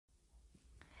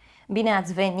Bine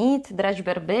ați venit, dragi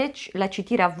berbeci, la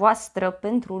citirea voastră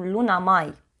pentru luna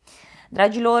mai.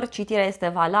 Dragilor, citirea este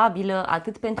valabilă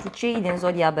atât pentru cei din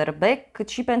zodia berbec, cât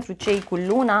și pentru cei cu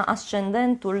luna,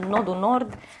 ascendentul, nodul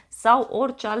nord sau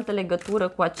orice altă legătură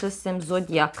cu acest semn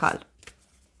zodiacal.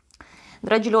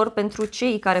 Dragilor, pentru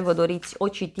cei care vă doriți o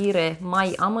citire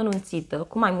mai amănunțită,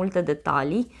 cu mai multe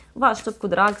detalii, vă aștept cu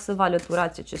drag să vă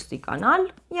alăturați acestui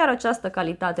canal, iar această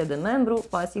calitate de membru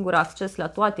vă asigură acces la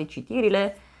toate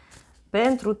citirile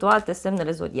pentru toate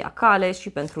semnele zodiacale și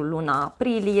pentru luna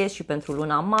aprilie și pentru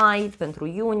luna mai, pentru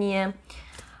iunie,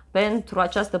 pentru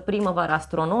această primăvară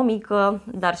astronomică,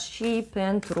 dar și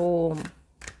pentru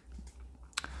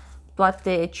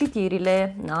toate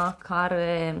citirile, da,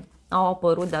 care au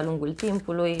apărut de-a lungul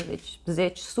timpului, deci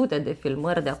zeci, sute de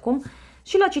filmări de acum,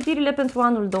 și la citirile pentru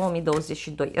anul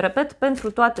 2022. Repet,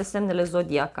 pentru toate semnele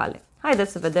zodiacale.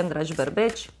 Haideți să vedem, dragi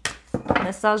berbeci,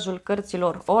 mesajul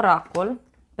cărților oracol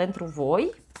pentru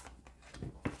voi.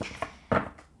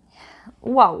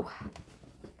 Wow!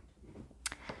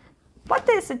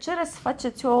 Poate se cere să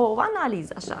faceți o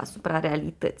analiză așa asupra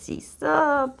realității,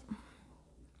 să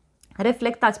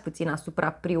reflectați puțin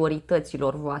asupra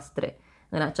priorităților voastre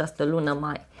în această lună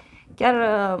mai. Chiar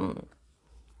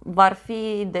v-ar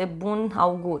fi de bun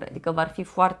augur, adică v-ar fi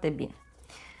foarte bine.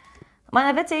 Mai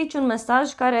aveți aici un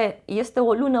mesaj care este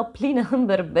o lună plină în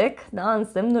berbec, da, în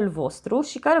semnul vostru,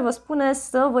 și care vă spune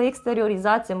să vă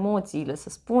exteriorizați emoțiile, să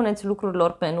spuneți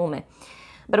lucrurilor pe nume.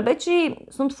 Berbecii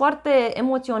sunt foarte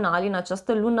emoționali în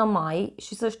această lună mai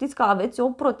și să știți că aveți o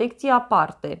protecție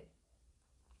aparte.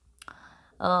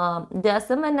 De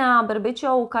asemenea, berbecii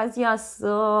au ocazia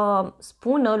să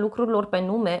spună lucrurilor pe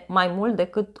nume mai mult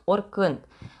decât oricând.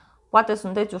 Poate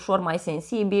sunteți ușor mai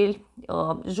sensibili,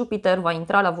 Jupiter va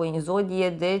intra la voi în zodie,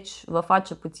 deci vă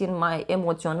face puțin mai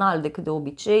emoțional decât de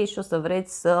obicei și o să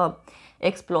vreți să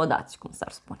explodați, cum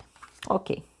s-ar spune. Ok.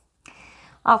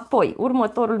 Apoi,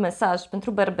 următorul mesaj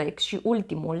pentru berbec și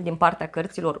ultimul din partea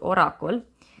cărților oracol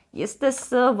este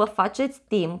să vă faceți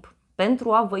timp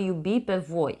pentru a vă iubi pe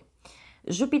voi.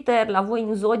 Jupiter la voi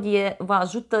în zodie vă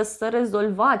ajută să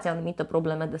rezolvați anumite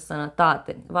probleme de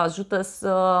sănătate, vă ajută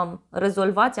să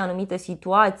rezolvați anumite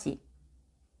situații,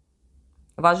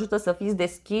 vă ajută să fiți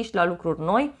deschiși la lucruri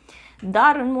noi,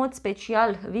 dar în mod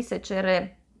special vi se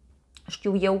cere,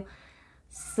 știu eu,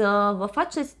 să vă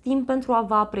faceți timp pentru a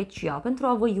vă aprecia, pentru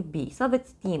a vă iubi, să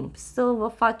aveți timp, să vă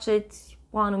faceți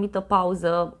o anumită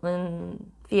pauză în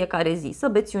fiecare zi, să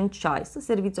beți un ceai, să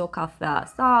serviți o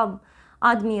cafea, să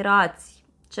admirați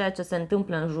ceea ce se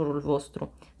întâmplă în jurul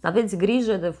vostru, să aveți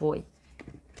grijă de voi,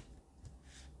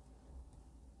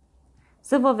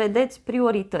 să vă vedeți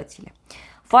prioritățile.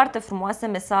 Foarte frumoase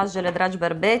mesajele, dragi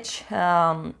berbeci.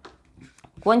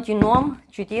 Continuăm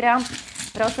citirea.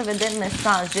 Vreau să vedem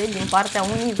mesaje din partea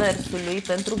Universului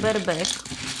pentru berbec.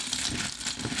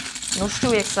 Nu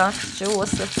știu exact ce o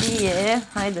să fie.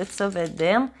 Haideți să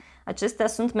vedem. Acestea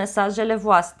sunt mesajele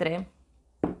voastre.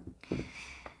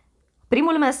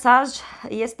 Primul mesaj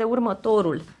este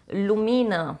următorul.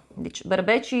 Lumină. Deci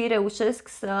berbecii reușesc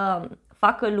să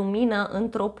facă lumină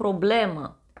într-o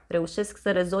problemă. Reușesc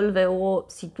să rezolve o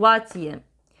situație.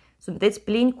 Sunteți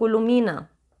plini cu lumină.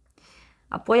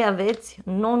 Apoi aveți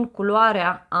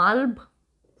non-culoarea alb,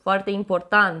 foarte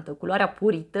importantă, culoarea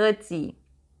purității.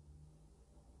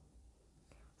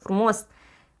 Frumos!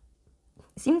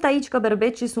 Simt aici că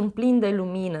berbecii sunt plini de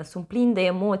lumină, sunt plini de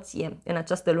emoție în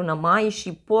această lună mai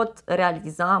și pot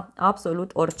realiza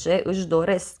absolut orice își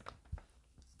doresc.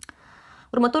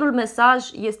 Următorul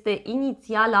mesaj este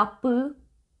inițiala P,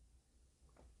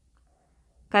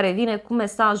 care vine cu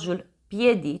mesajul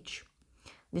piedici.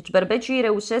 Deci berbecii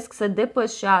reușesc să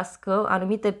depășească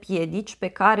anumite piedici pe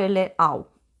care le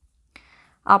au.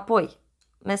 Apoi,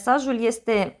 mesajul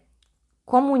este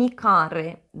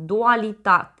comunicare,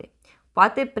 dualitate.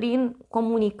 Poate prin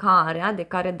comunicarea de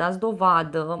care dați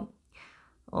dovadă,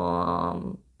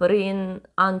 prin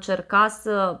a încerca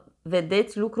să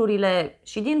vedeți lucrurile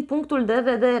și din punctul de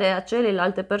vedere a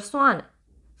celelalte persoane.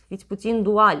 Să fiți puțin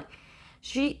duali.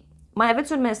 Și mai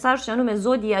aveți un mesaj și anume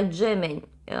zodia Gemeni.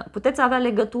 Puteți avea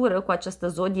legătură cu această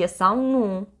zodie sau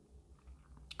nu.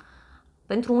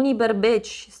 Pentru unii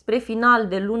berbeci, spre final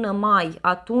de lună mai,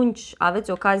 atunci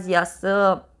aveți ocazia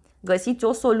să găsiți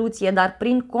o soluție, dar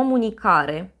prin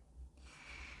comunicare.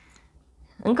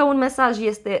 Încă un mesaj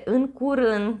este în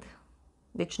curând,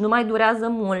 deci nu mai durează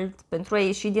mult pentru a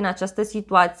ieși din această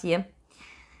situație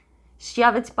și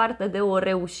aveți parte de o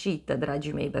reușită,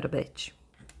 dragii mei berbeci.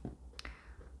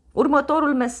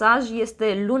 Următorul mesaj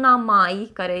este luna mai,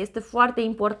 care este foarte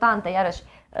importantă, iarăși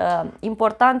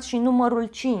important și numărul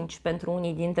 5 pentru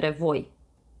unii dintre voi,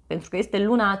 pentru că este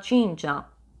luna a 5-a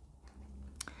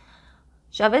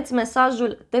Și aveți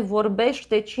mesajul te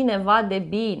vorbește cineva de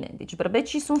bine. Deci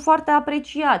berbecii sunt foarte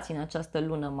apreciați în această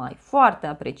lună mai, foarte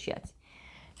apreciați.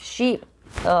 Și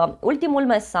ultimul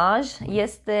mesaj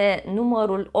este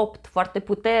numărul 8, foarte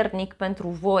puternic pentru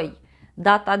voi.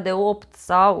 Data de 8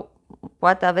 sau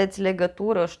poate aveți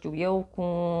legătură, știu eu, cu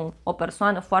o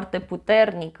persoană foarte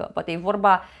puternică. Poate e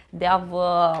vorba de a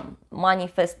vă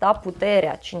manifesta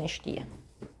puterea, cine știe.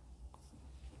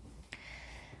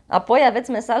 Apoi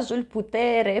aveți mesajul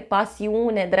putere,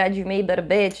 pasiune, dragii mei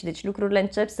berbeci. Deci lucrurile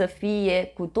încep să fie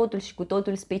cu totul și cu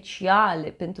totul speciale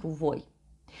pentru voi.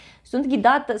 Sunt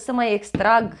ghidată să mai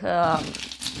extrag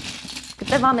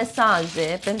câteva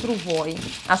mesaje pentru voi.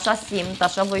 Așa simt,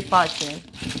 așa voi face.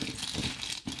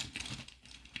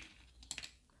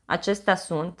 Acestea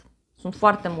sunt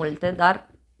foarte multe, dar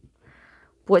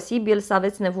posibil să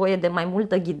aveți nevoie de mai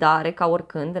multă ghidare ca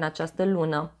oricând în această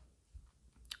lună.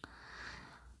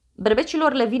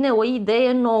 Berbecilor le vine o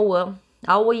idee nouă,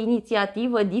 au o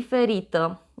inițiativă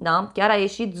diferită, da? Chiar a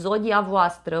ieșit zodia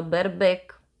voastră,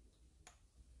 berbec.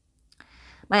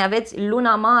 Mai aveți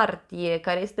luna martie,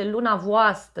 care este luna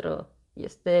voastră,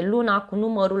 este luna cu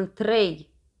numărul 3.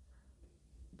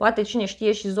 Poate cine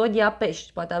știe și zodia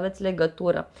pești, poate aveți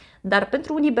legătură. Dar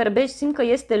pentru unii berbeci simt că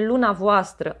este luna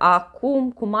voastră.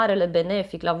 Acum, cu marele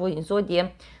benefic la voi în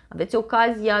zodie, aveți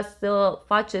ocazia să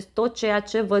faceți tot ceea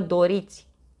ce vă doriți.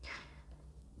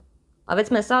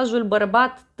 Aveți mesajul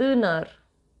bărbat tânăr,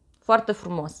 foarte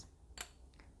frumos.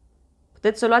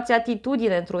 Puteți să luați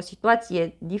atitudine într-o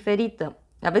situație diferită.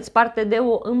 Aveți parte de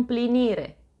o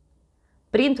împlinire.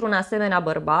 Printr-un asemenea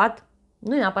bărbat,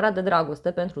 nu e neapărat de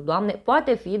dragoste pentru Doamne,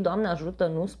 poate fi, Doamne ajută,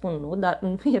 nu spun nu, dar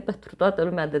nu e pentru toată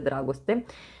lumea de dragoste.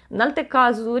 În alte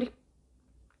cazuri,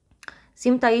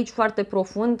 simt aici foarte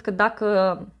profund că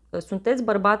dacă sunteți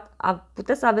bărbat,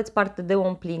 puteți să aveți parte de o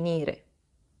împlinire.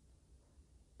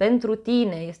 Pentru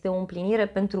tine este o împlinire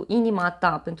pentru inima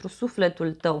ta, pentru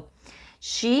sufletul tău.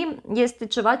 Și este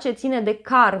ceva ce ține de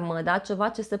karmă, da? Ceva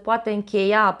ce se poate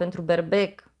încheia pentru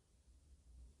berbec.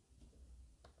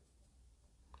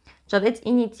 Și aveți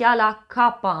inițiala K.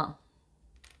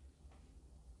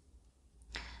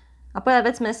 Apoi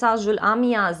aveți mesajul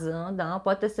amiază, da?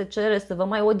 Poate se cere să vă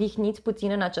mai odihniți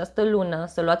puțin în această lună,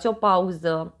 să luați o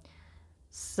pauză,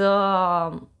 să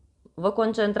vă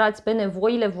concentrați pe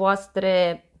nevoile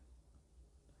voastre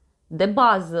de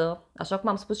bază, așa cum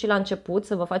am spus și la început,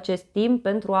 să vă faceți timp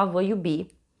pentru a vă iubi.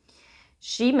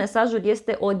 Și mesajul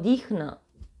este odihnă.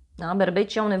 Da?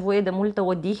 Berbecii au nevoie de multă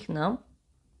odihnă.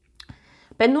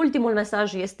 Penultimul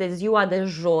mesaj este ziua de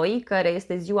joi, care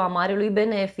este ziua marelui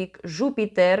benefic,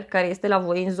 Jupiter, care este la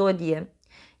voi în zodie.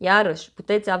 Iarăși,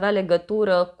 puteți avea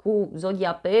legătură cu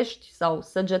zodia pești sau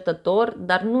săgetător,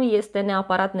 dar nu este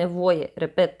neapărat nevoie,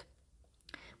 repet.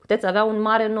 Puteți avea un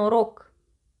mare noroc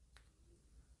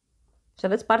și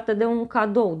aveți parte de un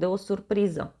cadou, de o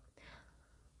surpriză.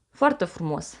 Foarte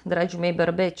frumos, dragii mei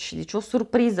berbeci, deci o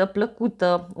surpriză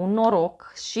plăcută, un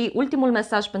noroc. Și ultimul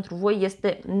mesaj pentru voi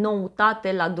este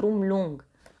noutate la drum lung.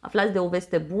 Aflați de o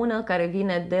veste bună care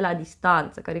vine de la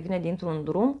distanță, care vine dintr-un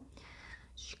drum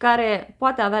și care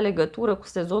poate avea legătură cu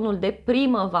sezonul de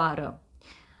primăvară.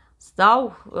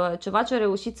 Sau ceva ce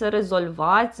reușiți să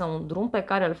rezolvați, sau un drum pe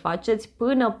care îl faceți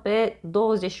până pe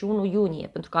 21 iunie,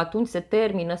 pentru că atunci se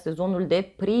termină sezonul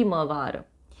de primăvară.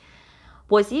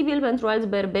 Posibil pentru alți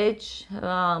berbeci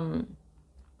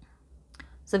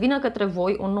să vină către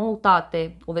voi o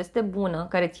noutate, o veste bună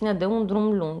care ține de un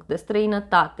drum lung, de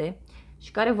străinătate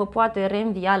și care vă poate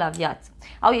reînvia la viață.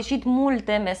 Au ieșit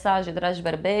multe mesaje, dragi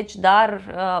berbeci, dar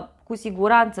cu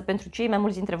siguranță pentru cei mai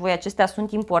mulți dintre voi acestea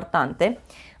sunt importante.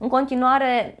 În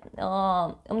continuare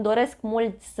îmi doresc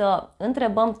mult să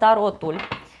întrebăm tarotul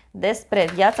despre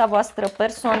viața voastră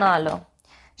personală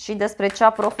și despre cea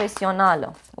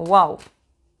profesională. Wow!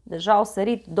 Deja au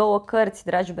sărit 2 cărți,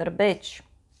 dragi berbeci.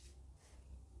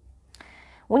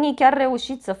 Unii chiar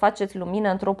reușiți să faceți lumină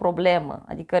într-o problemă,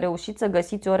 adică reușiți să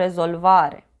găsiți o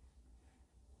rezolvare.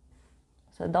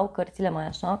 Să dau cărțile mai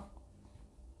așa,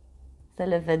 să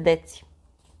le vedeți.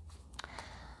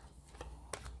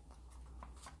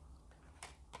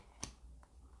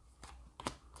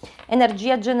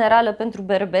 Energia generală pentru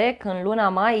berbec în luna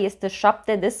mai este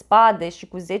 7 de spade și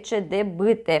cu 10 de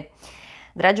bâte.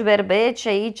 Dragi berbeci,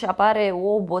 aici apare o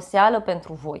oboseală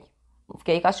pentru voi.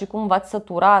 Că e ca și cum v-ați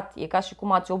săturat, e ca și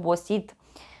cum ați obosit.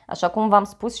 Așa cum v-am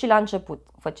spus și la început,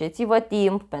 faceți-vă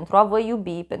timp pentru a vă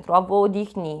iubi, pentru a vă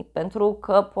odihni, pentru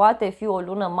că poate fi o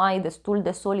lună mai destul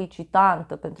de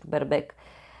solicitantă pentru berbec.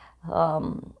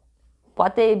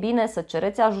 Poate e bine să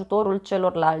cereți ajutorul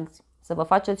celorlalți, să vă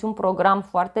faceți un program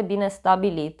foarte bine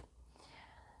stabilit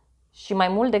și Și mai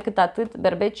mult decât atât,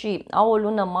 berbecii au o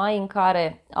lună mai în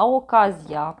care au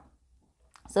ocazia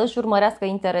să își urmărească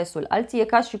interesul. Alții e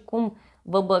ca și cum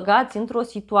vă băgați într-o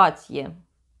situație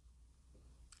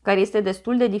care este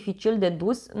destul de dificil de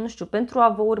dus, nu știu, pentru a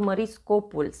vă urmări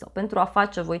scopul sau pentru a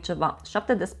face voi ceva.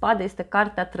 7 de spade este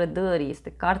cartea trădării,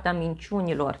 este cartea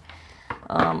minciunilor.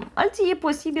 Alții e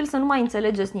posibil să nu mai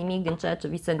înțelegeți nimic din ceea ce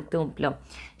vi se întâmplă.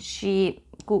 Și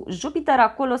cu Jupiter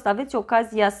acolo să aveți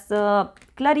ocazia să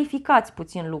clarificați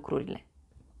puțin lucrurile.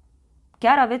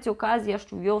 Chiar aveți ocazia,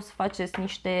 știu eu, să faceți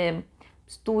niște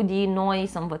studii noi,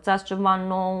 să învățați ceva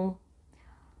nou.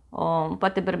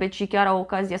 Poate berbecii chiar au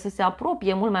ocazia să se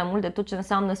apropie mult mai mult de tot ce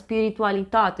înseamnă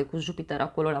spiritualitate cu Jupiter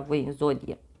acolo la voi în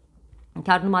zodie.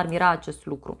 Chiar nu m-ar mira acest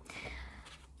lucru.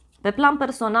 Pe plan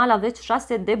personal aveți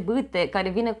 6 de bâte, care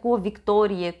vine cu o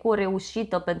victorie, cu o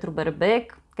reușită pentru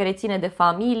berbec, care ține de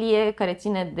familie, care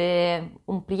ține de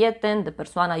un prieten, de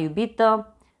persoana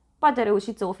iubită. Poate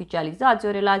reușiți să oficializați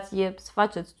o relație, să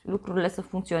faceți lucrurile să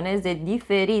funcționeze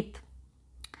diferit.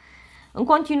 În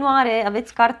continuare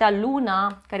aveți cartea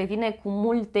Luna, care vine cu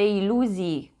multe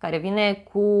iluzii, care vine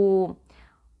cu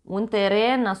un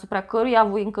teren asupra căruia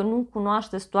voi încă nu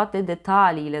cunoașteți toate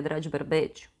detaliile, dragi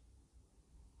berbeci.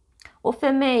 O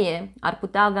femeie ar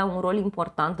putea avea un rol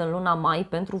important în luna mai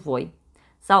pentru voi.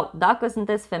 Sau dacă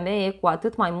sunteți femeie, cu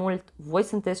atât mai mult, voi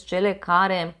sunteți cele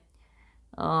care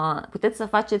puteți să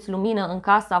faceți lumină în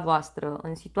casa voastră,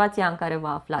 în situația în care vă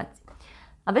aflați.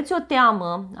 Aveți o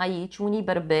teamă aici, unii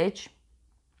berbeci,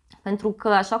 pentru că,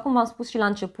 așa cum v-am spus și la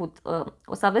început,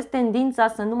 o să aveți tendința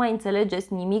să nu mai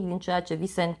înțelegeți nimic din ceea ce vi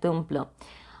se întâmplă.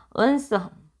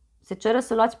 Însă, se cere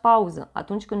să luați pauză.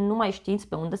 Atunci când nu mai știți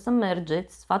pe unde să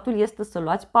mergeți, sfatul este să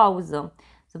luați pauză,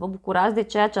 să vă bucurați de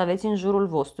ceea ce aveți în jurul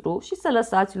vostru și să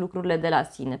lăsați lucrurile de la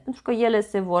sine, pentru că ele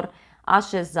se vor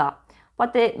așeza.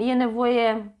 Poate e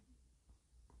nevoie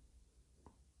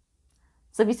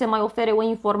să vi se mai ofere o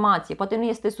informație, poate nu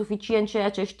este suficient ceea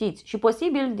ce știți și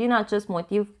posibil din acest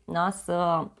motiv, da,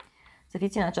 să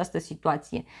fiți în această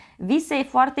situație. Vise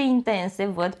foarte intense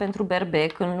văd pentru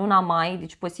berbec în luna mai,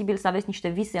 deci posibil să aveți niște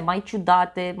vise mai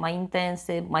ciudate, mai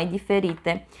intense, mai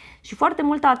diferite și foarte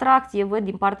multă atracție văd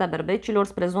din partea berbecilor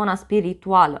spre zona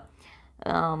spirituală.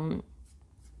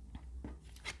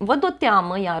 Văd o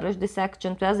teamă, iarăși, de se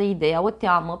accentuează ideea, o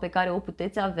teamă pe care o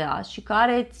puteți avea și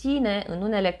care ține în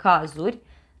unele cazuri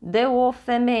de o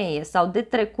femeie sau de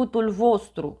trecutul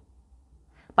vostru.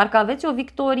 Parcă aveți o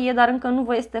victorie, dar încă nu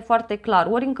vă este foarte clar.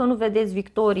 Ori încă nu vedeți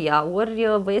victoria, ori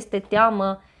vă este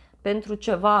teamă pentru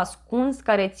ceva ascuns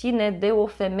care ține de o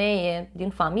femeie din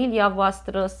familia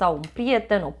voastră sau un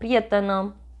prieten, o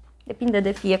prietenă, depinde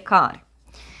de fiecare.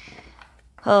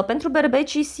 Pentru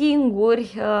berbecii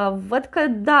singuri, văd că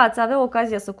da, ați avea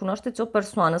ocazia să cunoașteți o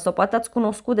persoană sau poate ați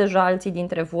cunoscut deja alții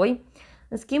dintre voi.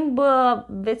 În schimb,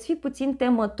 veți fi puțin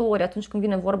temători atunci când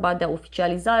vine vorba de a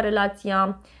oficializa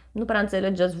relația. Nu prea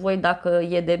înțelegeți voi dacă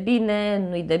e de bine,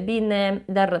 nu e de bine,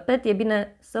 dar repet, e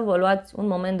bine să vă luați un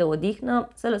moment de odihnă,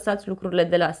 să lăsați lucrurile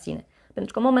de la sine.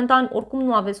 Pentru că momentan oricum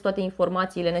nu aveți toate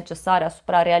informațiile necesare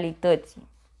asupra realității.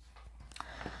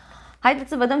 Haideți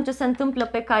să vedem ce se întâmplă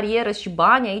pe carieră și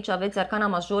bani. Aici aveți arcana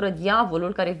majoră,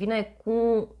 diavolul, care vine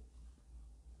cu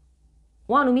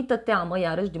o anumită teamă,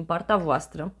 iarăși, din partea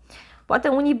voastră. Poate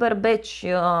unii berbeci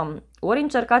ori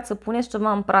încercați să puneți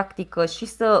ceva în practică și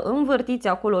să învârtiți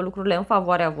acolo lucrurile în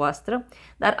favoarea voastră,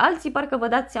 dar alții parcă vă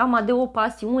dați seama de o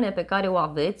pasiune pe care o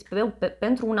aveți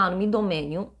pentru un anumit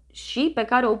domeniu și pe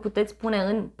care o puteți pune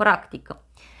în practică.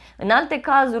 În alte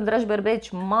cazuri, dragi berbeci,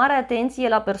 mare atenție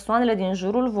la persoanele din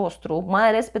jurul vostru, mai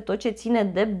ales pe tot ce ține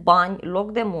de bani,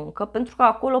 loc de muncă, pentru că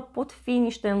acolo pot fi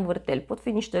niște învârteli, pot fi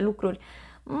niște lucruri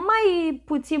mai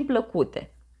puțin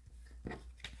plăcute.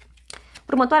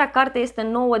 Următoarea carte este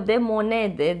 9 de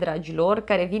monede, dragilor,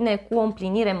 care vine cu o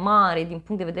împlinire mare din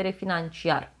punct de vedere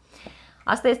financiar.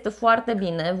 Asta este foarte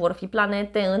bine, vor fi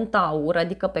planete în taur,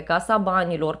 adică pe casa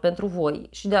banilor pentru voi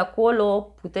și de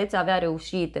acolo puteți avea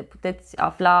reușite, puteți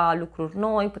afla lucruri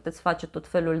noi, puteți face tot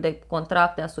felul de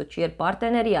contracte, asocieri,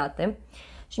 parteneriate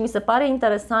și mi se pare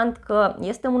interesant că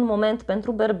este un moment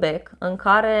pentru berbec în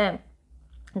care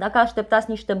dacă așteptați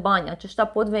niște bani, aceștia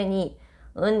pot veni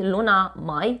în luna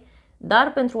mai.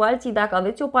 Dar pentru alții, dacă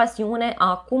aveți o pasiune,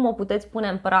 acum o puteți pune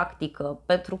în practică,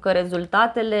 pentru că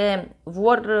rezultatele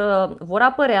vor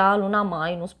apărea luna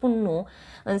mai, nu spun nu.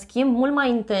 În schimb, mult mai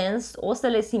intens o să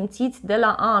le simțiți de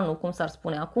la anul, cum s-ar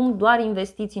spune. Acum doar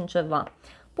investiți în ceva.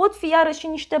 Pot fi iarăși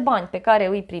niște bani pe care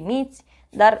îi primiți,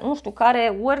 dar nu știu,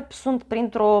 care ori sunt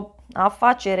printr-o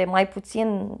afacere mai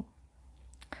puțin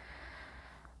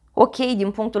ok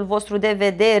din punctul vostru de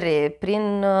vedere,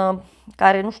 prin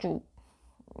care, nu știu,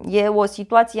 E o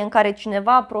situație în care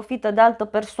cineva profită de altă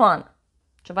persoană.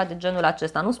 Ceva de genul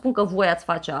acesta. Nu spun că voi ați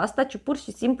face asta, ci pur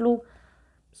și simplu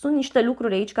sunt niște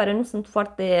lucruri aici care nu sunt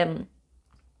foarte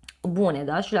bune,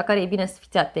 da? Și la care e bine să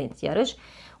fiți atenți. Iarăși,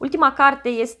 ultima carte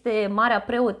este Marea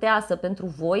preoteasă pentru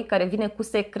voi, care vine cu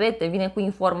secrete, vine cu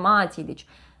informații. Deci,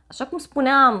 așa cum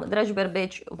spuneam, dragi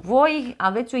berbeci, voi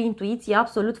aveți o intuiție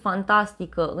absolut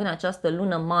fantastică în această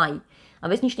lună mai.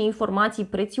 Aveți niște informații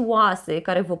prețioase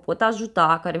care vă pot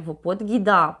ajuta, care vă pot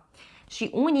ghida. Și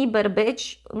unii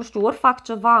berbeci, nu știu, ori fac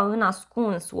ceva în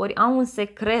ascuns, ori au un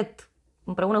secret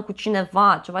împreună cu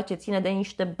cineva, ceva ce ține de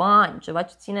niște bani, ceva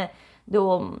ce ține de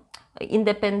o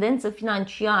independență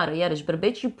financiară. Iarăși,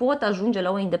 berbecii pot ajunge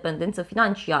la o independență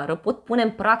financiară, pot pune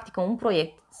în practică un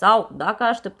proiect sau, dacă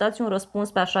așteptați un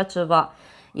răspuns pe așa ceva,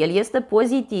 el este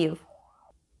pozitiv.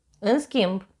 În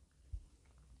schimb,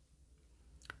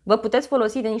 vă puteți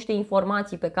folosi de niște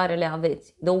informații pe care le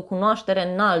aveți, de o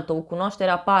cunoaștere înaltă, o cunoaștere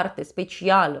aparte,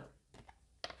 specială.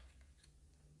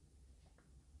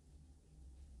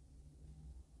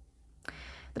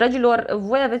 Dragilor,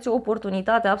 voi aveți o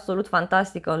oportunitate absolut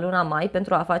fantastică în luna mai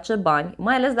pentru a face bani,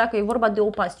 mai ales dacă e vorba de o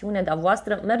pasiune de-a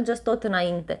voastră, mergeți tot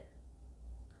înainte.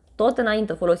 Tot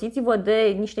înainte, folosiți-vă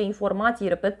de niște informații,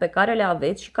 repet, pe care le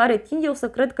aveți și care tind eu să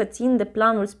cred că țin de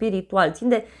planul spiritual, țin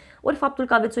de ori faptul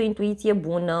că aveți o intuiție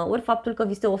bună, ori faptul că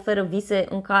vi se oferă vise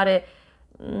în care,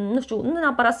 nu știu, nu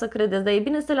neapărat să credeți, dar e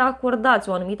bine să le acordați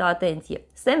o anumită atenție.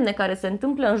 Semne care se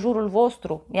întâmplă în jurul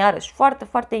vostru, iarăși foarte,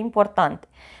 foarte importante.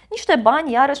 Niște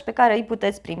bani, iarăși, pe care îi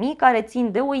puteți primi, care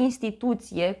țin de o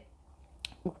instituție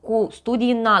cu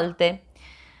studii înalte,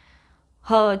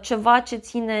 ceva ce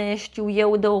ține, știu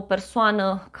eu, de o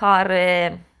persoană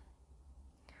care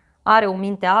are o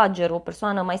minte ageră, o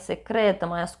persoană mai secretă,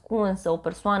 mai ascunsă, o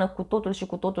persoană cu totul și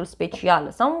cu totul specială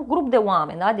sau un grup de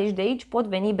oameni, da? Deci de aici pot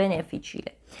veni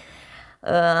beneficiile.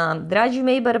 Dragii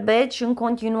mei berbeci, în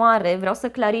continuare vreau să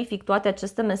clarific toate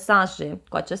aceste mesaje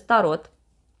cu acest tarot.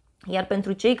 Iar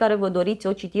pentru cei care vă doriți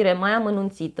o citire mai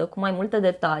amănunțită, cu mai multe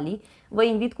detalii, vă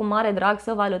invit cu mare drag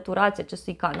să vă alăturați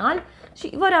acestui canal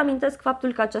și vă reamintesc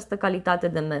faptul că această calitate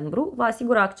de membru vă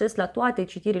asigură acces la toate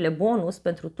citirile bonus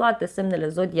pentru toate semnele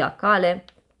zodiacale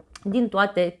din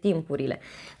toate timpurile.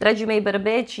 Dragii mei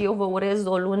berbeci, eu vă urez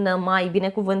o lună mai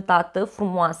binecuvântată,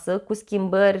 frumoasă, cu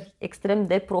schimbări extrem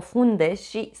de profunde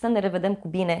și să ne revedem cu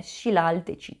bine și la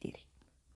alte citiri.